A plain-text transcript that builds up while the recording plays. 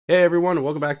Hey everyone, and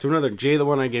welcome back to another Jay the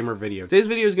One-Eyed Gamer video. Today's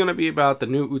video is going to be about the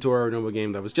new Utawarerumono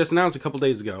game that was just announced a couple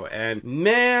days ago, and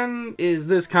man, is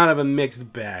this kind of a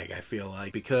mixed bag, I feel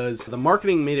like, because the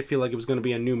marketing made it feel like it was going to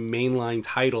be a new mainline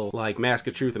title like Mask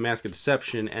of Truth and Mask of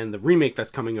Deception and the remake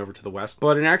that's coming over to the West,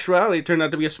 but in actuality it turned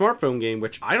out to be a smartphone game,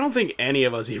 which I don't think any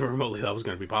of us even remotely thought was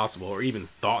going to be possible, or even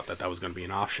thought that that was going to be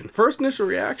an option. First initial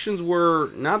reactions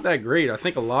were not that great. I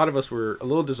think a lot of us were a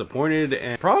little disappointed,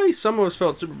 and probably some of us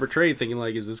felt super betrayed, thinking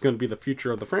like, is this going to be the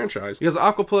future of the franchise? Because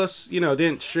Aqua Plus,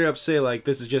 didn't straight up say like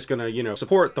this is just gonna,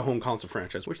 support the home console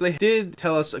franchise, which they did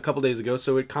tell us a couple days ago.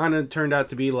 So it kind of turned out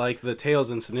to be like the Tails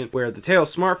incident, where the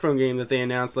Tails smartphone game that they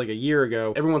announced like a year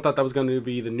ago, everyone thought that was going to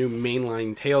be the new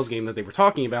mainline Tails game that they were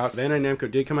talking about. Bandai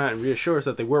Namco did come out and reassure us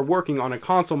that they were working on a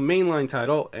console mainline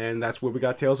title, and that's where we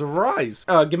got Tales of Arise.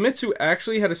 Gamitsu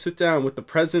actually had to sit down with the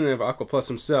president of Aqua Plus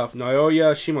himself,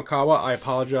 Naoya Shimokawa. I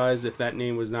apologize if that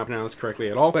name was not pronounced correctly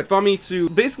at all, but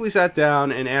Famitsu basically sat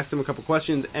down and asked him a couple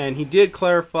questions, and he did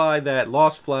clarify that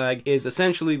Lost Flag is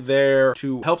essentially there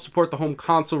to help support the home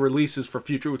console releases for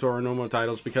future Utawarerumono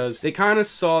titles, because they kind of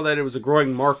saw that it was a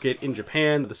growing market in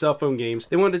Japan, the cell phone games.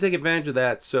 They wanted to take advantage of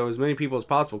that so as many people as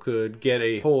possible could get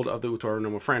a hold of the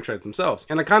Utawarerumono franchise themselves.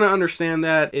 And I kind of understand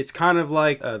that. It's kind of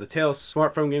like the Tails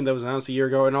smartphone game that was announced a year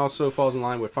ago, and also falls in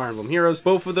line with Fire Emblem Heroes.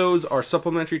 Both of those are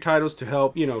supplementary titles to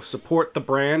help, support the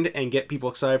brand and get people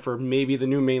excited for maybe the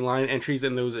new mainline entries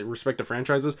in those respective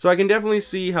franchises. So I can definitely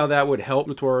see how that would help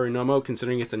Utawarerumono,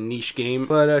 considering it's a niche game.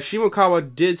 But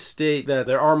Shimokawa did state that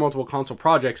there are multiple console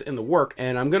projects in the work,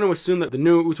 and I'm going to assume that the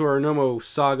new Utawarerumono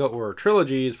saga or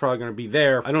trilogy is probably going to be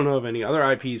there. I don't know of any other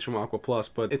IPs from Aqua Plus,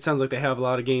 but it sounds like they have a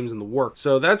lot of games in the work,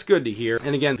 so that's good to hear.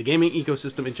 And again, the gaming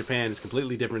ecosystem in Japan is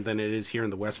completely different than it is here in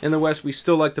the West. In the West, we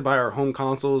still like to buy our home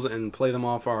consoles and play them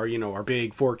off our, our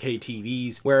big 4K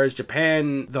TVs, whereas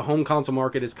Japan, the home console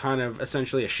market is kind of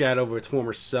essentially a shadow of its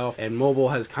former self, and mobile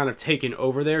has kind of taken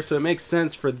over there, so it makes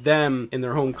sense for them in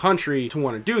their home country to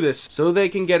want to do this so they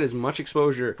can get as much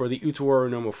exposure for the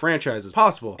Utawarerumono franchise as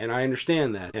possible, and I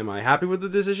understand that. Am I happy with the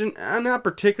decision? Not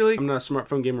particularly. I'm not a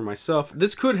smartphone gamer myself.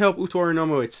 This could help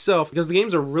Utawarerumono itself, because the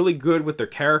games are really good with their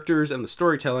characters and the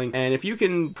storytelling, and if you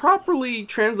can properly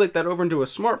translate that over into a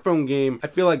smartphone game, I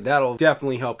feel like that'll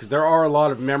definitely help, because there are a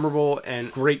lot of memorable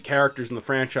and great characters in the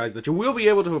franchise that you will be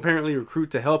able to apparently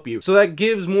recruit to help you, so that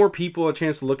gives more people a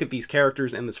chance to look at these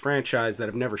characters and this franchise that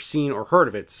have never seen or heard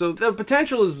of it. So the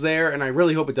potential is there, and I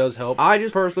really hope it does help. I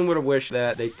just personally would have wished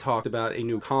that they talked about a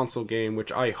new console game,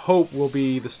 which I hope will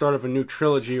be the start of a new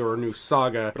trilogy or a new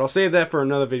saga, but I'll save that for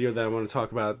another video that I want to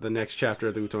talk about the next chapter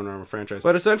of the Utawarerumono franchise.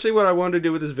 But essentially what I wanted to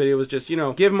do with this video was just,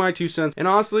 give my 2 cents, and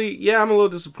honestly, yeah, I'm a little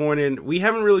disappointed. We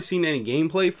haven't really seen any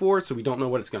gameplay for it, so we don't know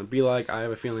what it's going to be like. I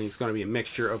have a feeling it's going to be a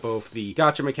mixture of both the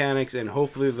gacha mechanics and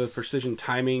hopefully the precision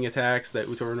timing attacks that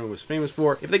Utawarerumono was famous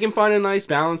for. If they can find a nice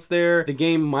balance there, the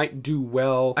game might do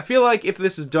well. I feel like if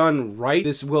this is done right,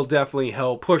 this will definitely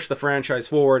help push the franchise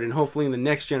forward, and hopefully in the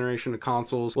next generation of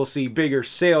consoles, we'll see bigger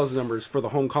sales numbers for the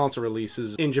home console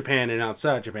releases in Japan and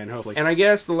outside Japan, hopefully. And I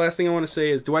guess the last thing I want to say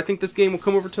is, do I think this game will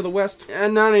come over to the West?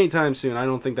 Not anytime soon. I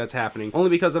don't think that's happening. Only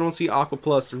because I don't see Aqua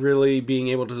Plus really being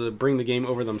able to bring the game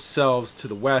over themselves to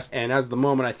the West, and as of the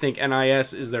moment, I think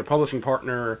NIS is their publishing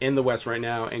partner in the West right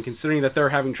now, and considering that they're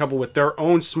having trouble with their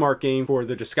own smart game for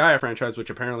the Disgaea franchise, which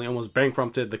apparently almost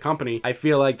bankrupted the company, I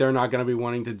feel like they're not going to be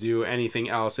wanting to do anything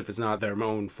else if it's not their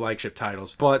own flagship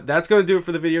titles. But that's going to do it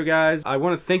for the video, guys. I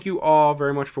want to thank you all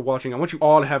very much for watching. I want you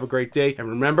all to have a great day, and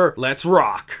remember, let's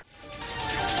rock!